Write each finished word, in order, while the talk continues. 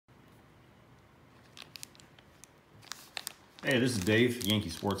Hey, this is Dave,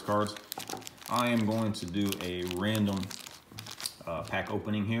 Yankee Sports Cards. I am going to do a random pack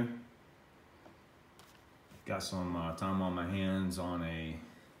opening here. Got some time on my hands on a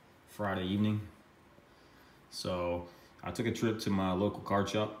Friday evening. So I took a trip to my local card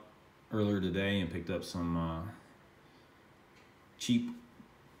shop earlier today and picked up some cheap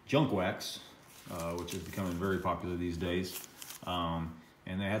junk wax, which is becoming very popular these days. And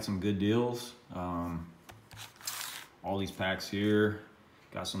they had some good deals. All these packs here,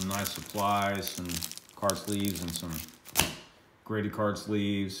 got some nice supplies, some card sleeves and some graded card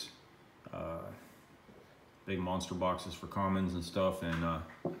sleeves, big monster boxes for commons and stuff, and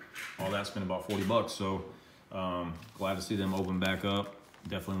all that's been about 40 bucks. So glad to see them open back up.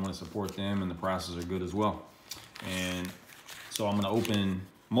 Definitely want to support them, and the prices are good as well. And so I'm going to open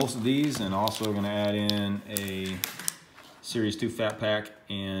most of these, and also going to add in a Series 2 fat pack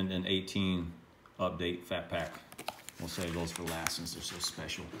and an 18 update fat pack. We'll save those for last since they're so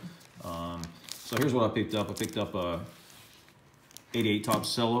special. So here's what I picked up. I picked up a 88 top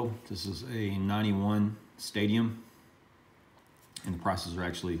cello. This is a 91 stadium. And the prices are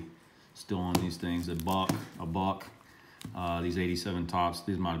actually still on these things. A buck. These 87 tops,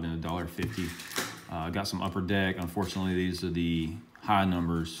 these might have been $1.50. Got some upper deck. Unfortunately, these are the high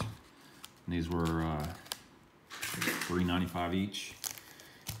numbers. These were $3.95 each.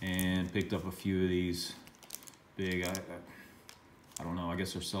 And picked up a few of these big, I don't know, I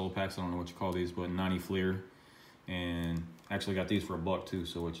guess they're cello packs. I don't know what you call these, but 90 Fleer. And actually got these for $1 too,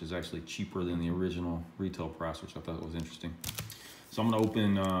 so which is actually cheaper than the original retail price, which I thought was interesting. So I'm gonna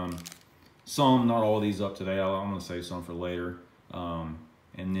open some, not all of these up today. I'm gonna save some for later. And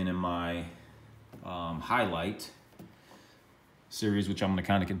then in my highlight series, which I'm gonna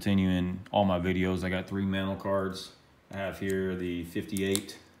kind of continue in all my videos, I got 3 mantle cards. I have here the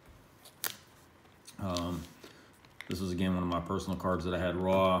 58. This is again one of my personal cards that I had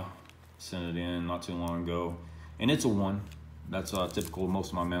raw, sent it in not too long ago, and it's a 1. That's typical of most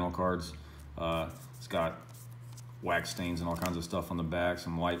of my mantle cards. It's got wax stains and all kinds of stuff on the back,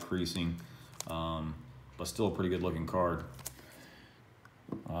 some light creasing, but still a pretty good looking card.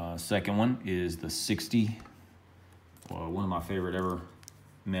 Second one is the 60, one of my favorite ever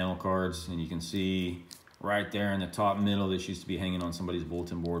mantle cards, and you can see right there in the top middle, this used to be hanging on somebody's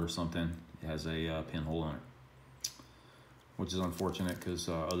bulletin board or something. It has a pinhole on it, which is unfortunate because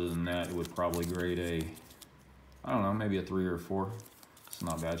other than that, it would probably grade a, I don't know, maybe a 3 or a 4. It's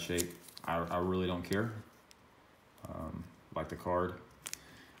not bad shape. I really don't care. Like the card.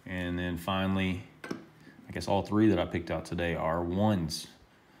 And then finally, I guess all 3 that I picked out today are 1s.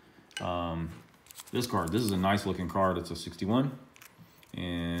 This card, this is a nice looking card. It's a 61.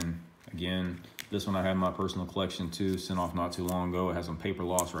 And again, this one I have in my personal collection too, sent off not too long ago. It has some paper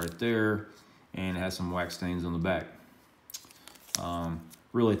loss right there, and it has some wax stains on the back.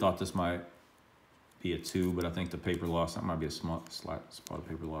 Really thought this might be a 2, but I think the paper loss, that might be a slight spot of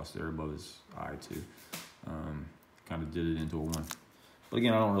paper loss there above his eye too. Kind of did it into a 1. But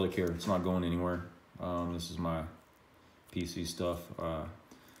again, I don't really care. It's not going anywhere. This is my PC stuff.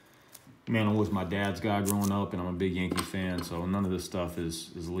 Mantle was my dad's guy growing up, and I'm a big Yankee fan, so none of this stuff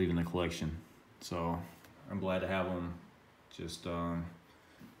is leaving the collection. So I'm glad to have them just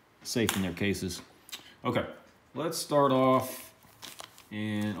safe in their cases. Okay, let's start off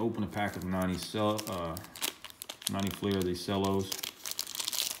and open a pack of 90 Fleer of these cellos.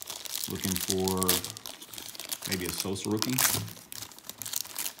 Looking for maybe a Soto rookie.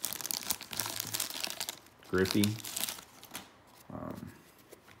 Griffey.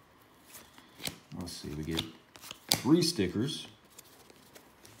 Let's see, we get 3 stickers.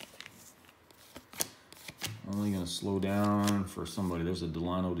 Only gonna slow down for somebody. There's a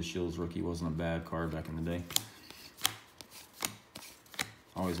Delano DeShields rookie. Wasn't a bad card back in the day.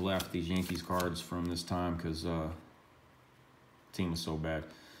 Always laughed at these Yankees cards from this time because team was so bad.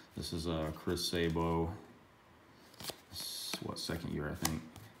 This is Chris Sabo. What, second year, I think.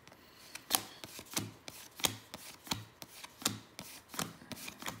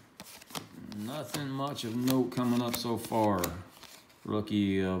 Nothing much of note coming up so far.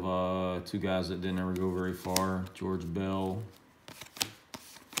 Rookie of 2 guys that didn't ever go very far. George Bell.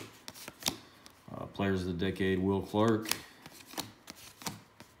 Players of the Decade, Will Clark.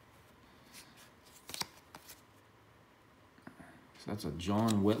 So that's a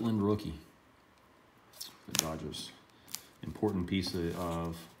John Wetland rookie. The Dodgers. Important piece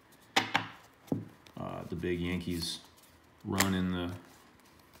of the big Yankees run in the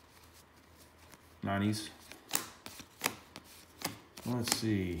 90s. Let's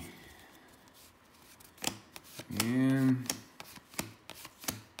see. And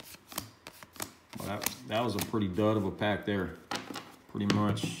what that was a pretty dud of a pack there. Pretty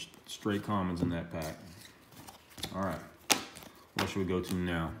much straight commons in that pack. All right, what should we go to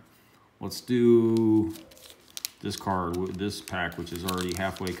now? Let's do this card, this pack, which is already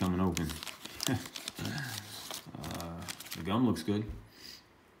halfway coming open. The gum looks good.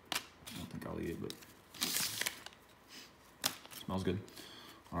 I don't think I'll eat it, but smells good.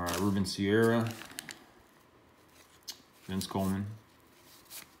 All right, Ruben Sierra, Vince Coleman,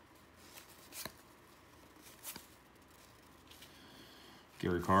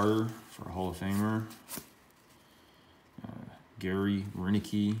 Gary Carter for a Hall of Famer, Gary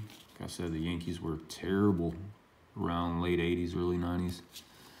Renicky. Like I said, the Yankees were terrible around late 80s, early 90s.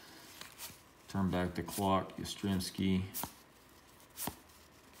 Turn back the clock, Yastrzemski,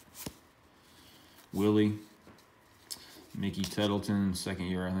 Willie, Mickey Tettleton, second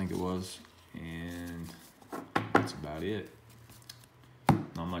year I think it was, and that's about it.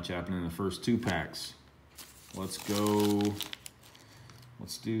 Not much happening in the first two packs. Let's go,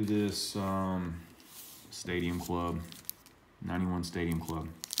 let's do this Stadium Club, 91 Stadium Club.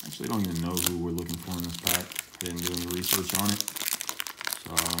 Actually, I don't even know who we're looking for in this pack. Didn't do any research on it,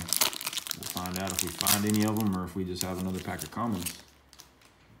 so we'll find out if we find any of them or if we just have another pack of commons.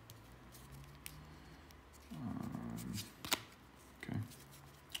 Okay.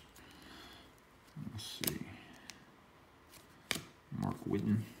 Let's see. Mark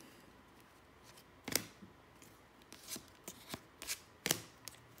Whitten.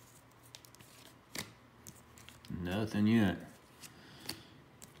 Nothing yet.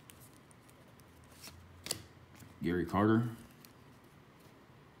 Gary Carter.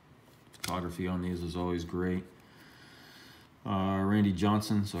 Photography on these is always great. Randy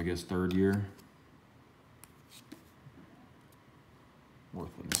Johnson, so I guess third year. Worth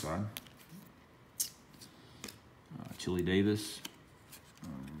putting aside. Chili Davis.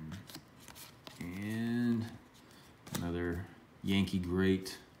 And another Yankee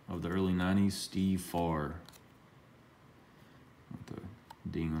great of the early 90s, Steve Farr. With the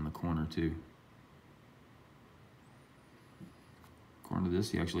ding on the corner too. According to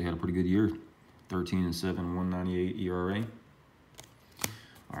this, he actually had a pretty good year. 13-7, 198 ERA.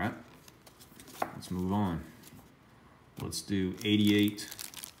 All right, let's move on. Let's do 88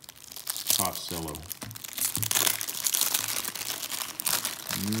 Top Cello.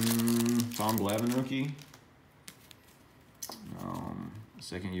 Tom Glavine rookie.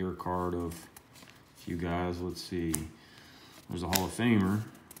 Second year card of a few guys. Let's see. There's a Hall of Famer.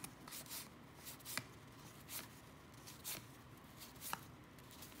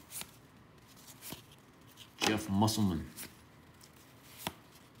 Jeff Musselman.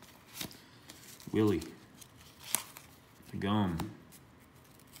 Willie. The Gum.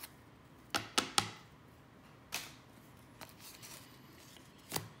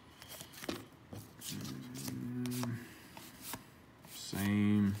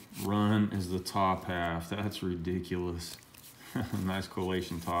 Same run as the top half. That's ridiculous. Nice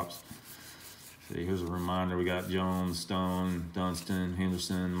collation tops. See, here's a reminder. We got Jones, Stone, Dunston,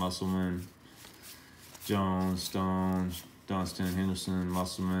 Henderson, Musselman. Jones, Stone, Dunston, Henderson,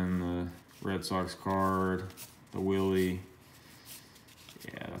 Musselman, the Red Sox card, the Willie.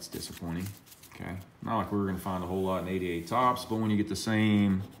 Yeah, that's disappointing. Okay. Not like we were going to find a whole lot in 88 tops, but when you get the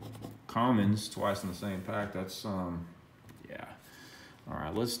same commons twice in the same pack, that's, yeah. All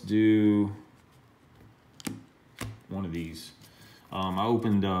right, let's do one of these. I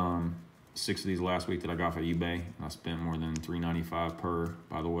opened 6 of these last week that I got off of eBay, and I spent more than $3.95 per,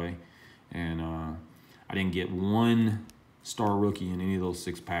 by the way. And I didn't get one star rookie in any of those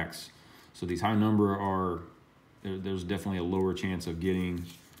 6 packs. So these high number are, there's definitely a lower chance of getting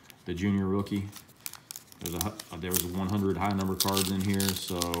the junior rookie. There was 100 high number cards in here,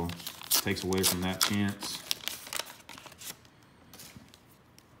 so it takes away from that chance.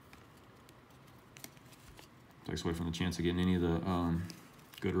 Takes away from the chance of getting any of the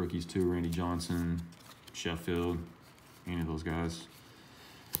good rookies too. Randy Johnson, Sheffield, any of those guys.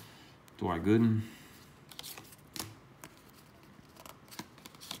 Dwight Gooden.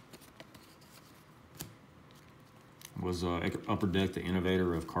 Was Upper Deck the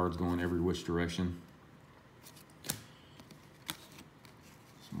innovator of cards going every which direction.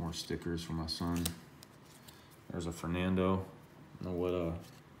 Some more stickers for my son. There's a Fernando. I don't know what,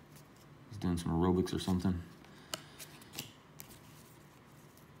 he's doing some aerobics or something.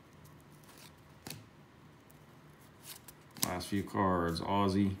 Last few cards.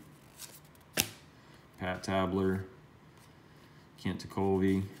 Ozzie, Pat Tabler, Kent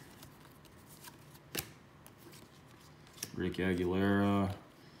Tekulve, Rick Aguilera,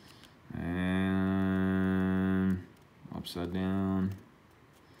 and upside down.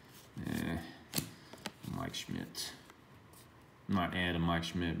 Yeah. Mike Schmidt. Not add a Mike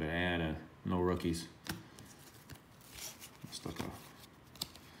Schmidt, but add a no rookies. Stucco.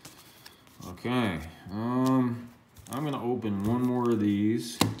 Okay. I'm gonna open one more of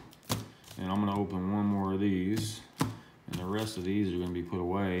these, and I'm gonna open one more of these, and the rest of these are gonna be put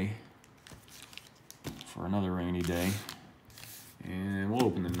away for another rainy day. And we'll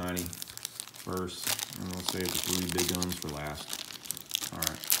open the 90 first, and we'll save the 3 big guns for last. All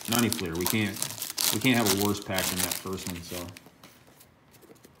right, 90 Fleer. We can't have a worse pack than that first one. So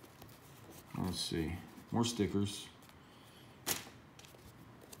let's see, more stickers.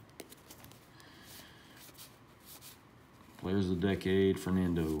 Players of the Decade,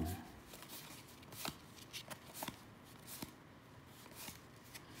 Fernando.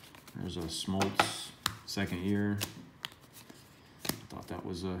 There's a Smoltz, 2nd year. Thought that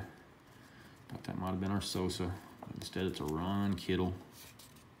might have been our Sosa. Instead, it's a Ron Kittle.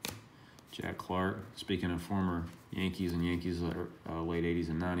 Jack Clark. Speaking of former Yankees and Yankees late 80s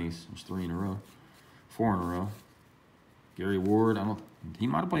and 90s, there's 3 in a row, 4 in a row. Gary Ward. He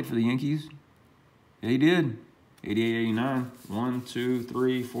might have played for the Yankees. Yeah, he did. 88, 89. 1, 2,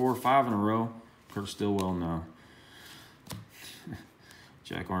 3, 4, 5 in a row. Kurt Stillwell, no.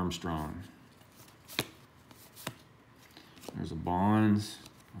 Jack Armstrong. There's a Bonds.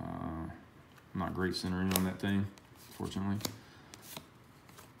 Not great centering on that thing, fortunately.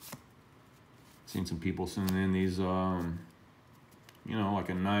 Seen some people sending in these, you know, like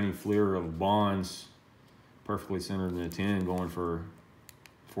a 90 Fleer of Bonds, perfectly centered in a 10, going for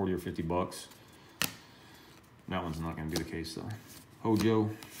 40 or 50 bucks. That one's not going to be the case, though. Hojo.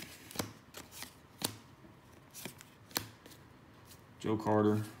 Joe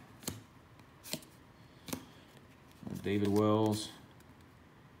Carter. David Wells.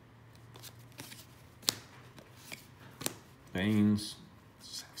 Baines.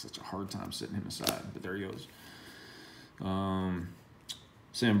 Such a hard time setting him aside, but there he goes.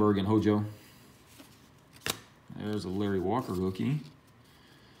 Sandberg and Hojo. There's a Larry Walker rookie.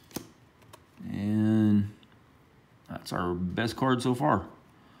 And that's our best card so far.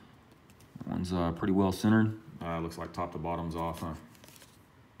 That one's pretty well centered. Looks like top to bottom's off, huh?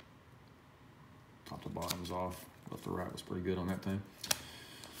 Top to bottom's off. Left to right was pretty good on that thing.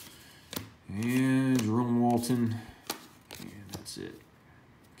 And Jerome Walton. And that's it.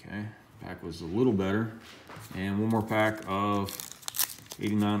 Okay, pack was a little better. And one more pack of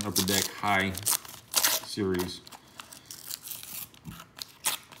 89 Upper Deck High Series.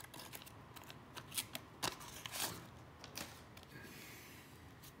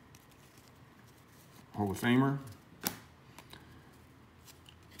 Hall of Famer.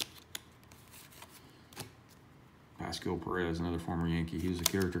 Pascal Perez, another former Yankee. He was a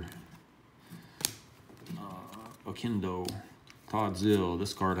character. Okindo. Todd Zill.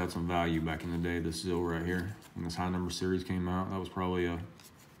 This card had some value back in the day. This Zill right here. When this high number series came out, that was probably a,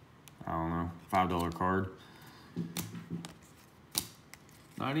 I don't know, $5 card.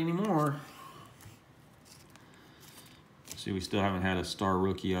 Not anymore. See, we still haven't had a star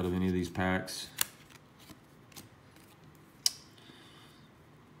rookie out of any of these packs.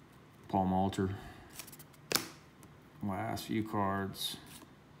 Paul Malter. Last few cards.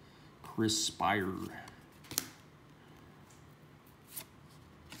 Chris Spire.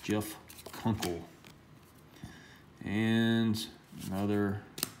 Jeff Kunkel. And another.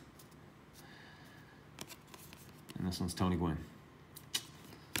 And this one's Tony Gwynn.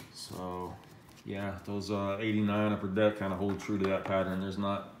 So, yeah, those 89 Upper Deck kind of hold true to that pattern. There's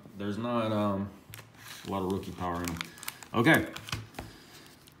not a lot of rookie power in them. Okay.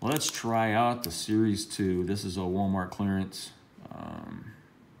 Let's try out the Series 2. This is a Walmart clearance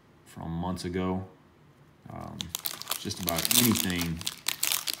from months ago. Just about anything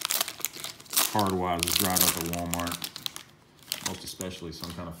card-wise is dried up at Walmart. Most especially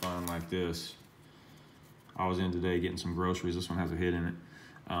some kind of find like this. I was in today getting some groceries. This one has a hit in it.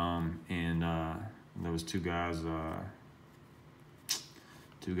 And there was two guys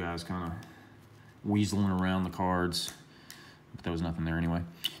kind of weaseling around the cards. But there was nothing there anyway.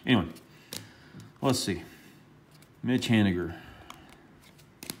 Anyway, let's see. Mitch Haniger.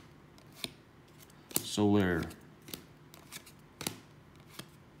 Soler.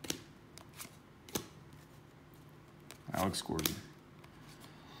 Alex Gordon.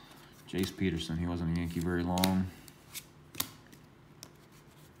 Jace Peterson. He wasn't a Yankee very long.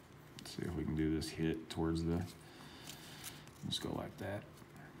 Let's see if we can do this hit towards the... Let's go like that.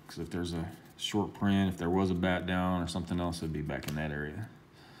 Because if there's a short print, if there was a bat down or something else, it'd be back in that area.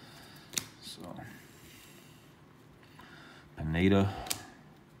 So, Pineda,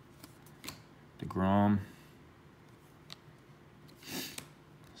 DeGrom.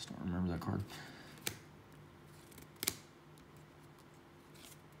 Just don't remember that card.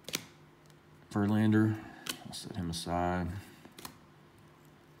 Verlander, I'll set him aside.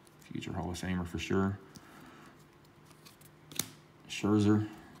 Future Hall of Famer for sure. Scherzer,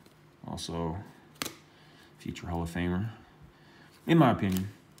 also future Hall of Famer, in my opinion.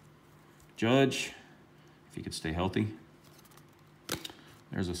 Judge, if he could stay healthy.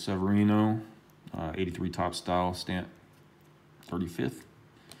 There's a Severino, 83 top style stamp, 35th,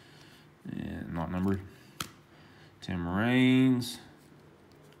 and not numbered. Tim Raines.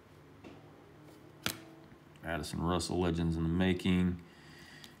 Addison Russell, legends in the making.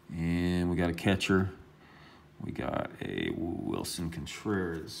 And we got a catcher. We got a Wilson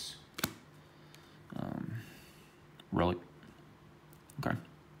Contreras relic. Okay,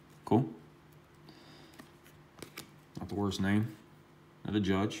 cool. Not the worst name. Another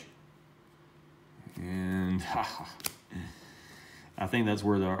Judge. And I think that's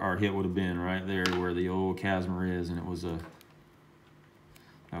where our hit would have been, right there, where the old Casmer is, and that was a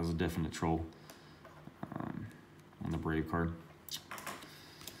definite troll on the Brave card.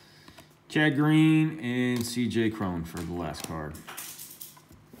 Chad Green and CJ Crone for the last card.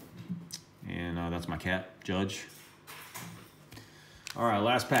 And that's my cat, Judge. All right,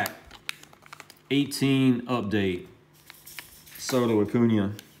 last pack. 18 update. Soto,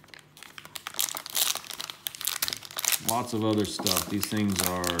 Acuna. Lots of other stuff. These things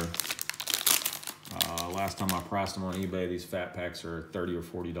are, last time I priced them on eBay, these fat packs are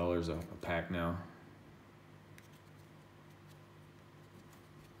 $30 or $40 a pack now.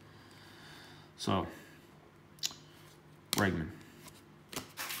 So, Bregman,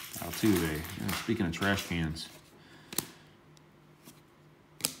 Altuve. And speaking of trash cans,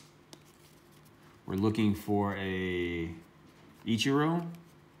 we're looking for a Ichiro.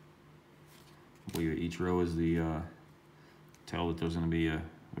 I believe Ichiro is the tell that there's going to be a,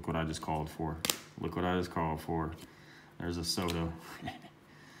 look what I just called for. Look what I just called for. There's a Soto.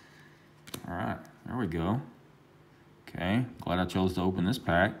 All right, there we go. Okay, glad I chose to open this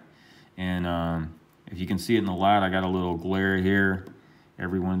pack. And if you can see it in the light, I got a little glare here.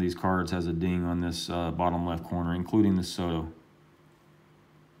 Every one of these cards has a ding on this bottom left corner, including the Soto.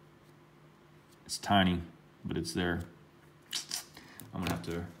 It's tiny, but it's there. I'm gonna have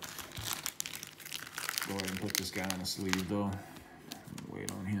to go ahead and put this guy on the sleeve though.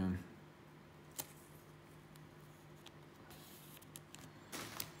 Wait on him.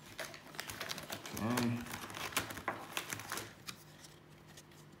 Okay.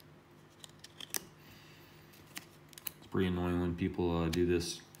 Pretty annoying when people do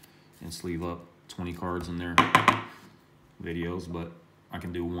this and sleeve up 20 cards in their videos, but I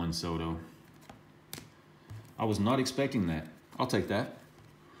can do one Soto. I was not expecting that. I'll take that.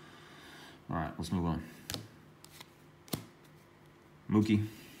 All right, let's move on. Mookie.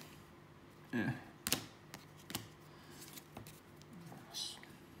 Yeah.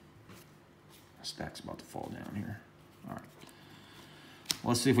 Stack's about to fall down here. All right.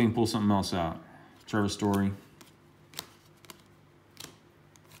 Let's see if we can pull something else out. Trevor Story.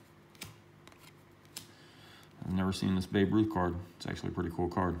 I've never seen this Babe Ruth card. It's actually a pretty cool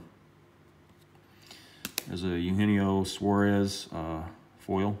card. There's a Eugenio Suarez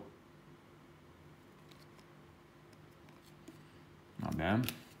foil. Not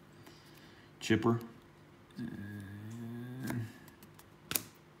bad. Chipper. And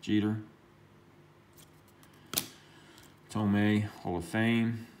Jeter. Tomei, Hall of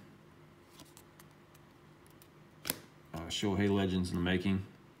Fame. Shohei, legends in the making.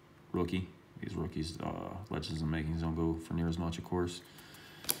 Rookie. These rookies, legends in the makings, don't go for near as much, of course.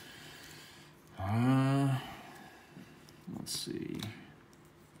 Let's see.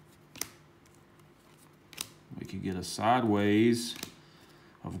 We could get a sideways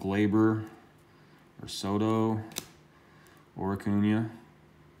of Glaber or Soto or Acuna.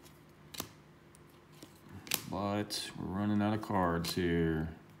 But we're running out of cards here.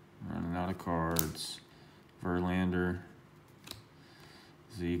 Running out of cards. Verlander.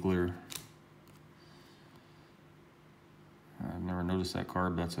 Ziegler. I've never noticed that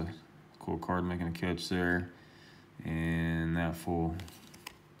card. That's a cool card making a catch there. And that full.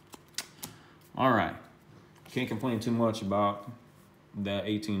 All right. Can't complain too much about that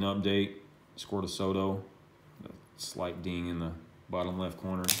 18 update. Scored a Soto. A slight ding in the bottom left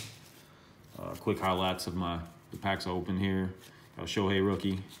corner. Quick highlights of the packs I opened here. Got a Shohei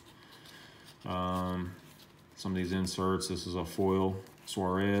rookie. Some of these inserts. This is a foil.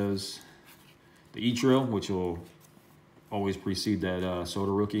 Suarez. The Ichiro, which will always precede that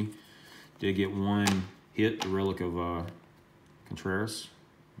Soto rookie. Did get one hit, the relic of Contreras.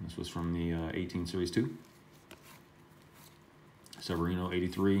 This was from the 18 Series 2. Severino,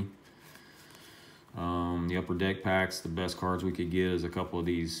 83. The upper deck packs, the best cards we could get is a couple of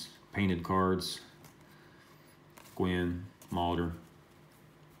these painted cards. Gwynn, Mulder.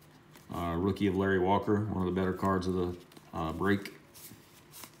 Rookie of Larry Walker, one of the better cards of the break.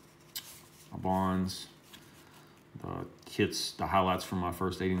 Bonds. The kits, the highlights from my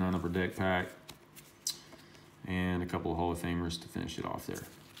first 89 upper deck pack. And a couple of Hall of Famers to finish it off there.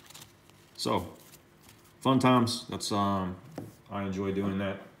 So, fun times. That's I enjoy doing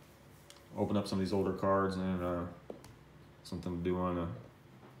that. Open up some of these older cards and something to do on a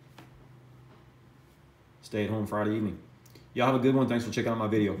stay-at-home Friday evening. Y'all have a good one. Thanks for checking out my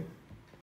video.